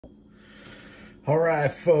All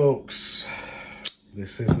right, folks,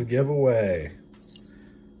 this is the giveaway.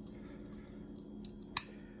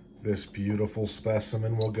 This beautiful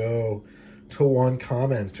specimen will go to one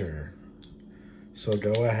commenter. So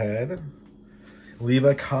go ahead, leave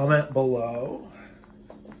a comment below.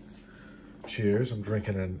 Cheers, I'm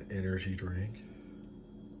drinking an energy drink.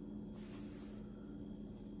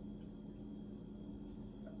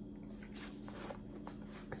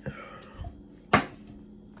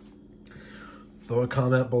 Throw a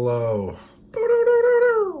comment below.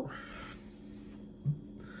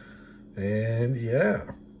 And yeah,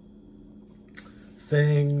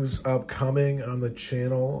 things upcoming on the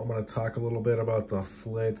channel. I'm going to talk a little bit about the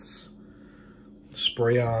Flitz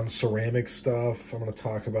spray-on ceramic stuff. I'm going to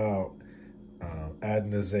talk about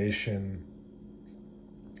adenization,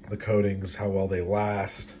 the coatings, how well they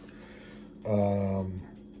last.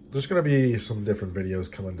 There's going to be some different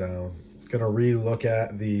videos coming down. Going to re-look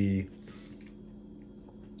at the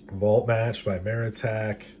Vault Match by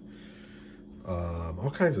Maritac,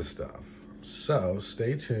 all kinds of stuff. So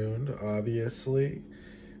stay tuned, obviously,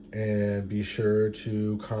 and be sure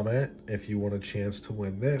to comment if you want a chance to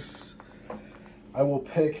win this. I will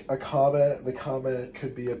pick a comment. The comment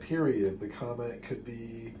could be a period. The comment could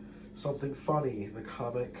be something funny. The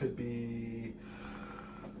comment could be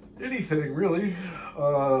anything, really.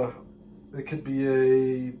 It could be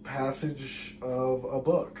a passage of a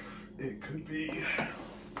book. It could be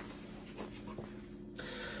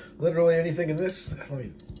literally anything in this. Let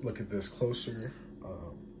me look at this closer.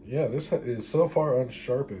 Yeah, this is so far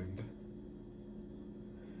unsharpened.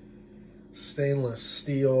 Stainless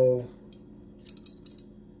steel.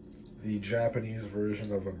 The Japanese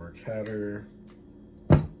version of a Mercator.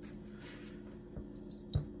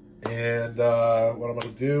 And what I'm going to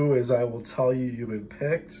do is I will tell you you've been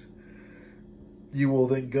picked. You will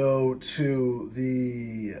then go to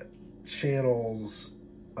the channel's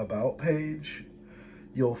About page.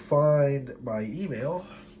 You'll find my email,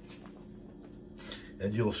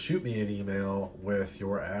 and you'll shoot me an email with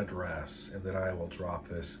your address, and then I will drop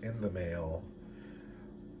this in the mail.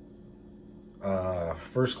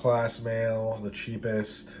 First class mail, the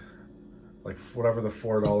cheapest, like whatever the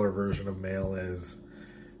 $4 version of mail is,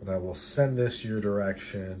 and I will send this your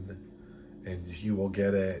direction, and you will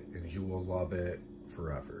get it, and you will love it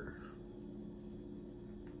forever.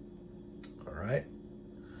 All right?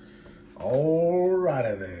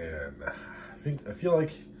 Alrighty then. I feel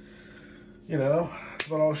like, you know, that's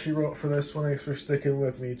about all she wrote for this one. Thanks for sticking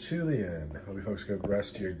with me to the end. Hope you folks get the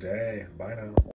rest of your day. Bye now.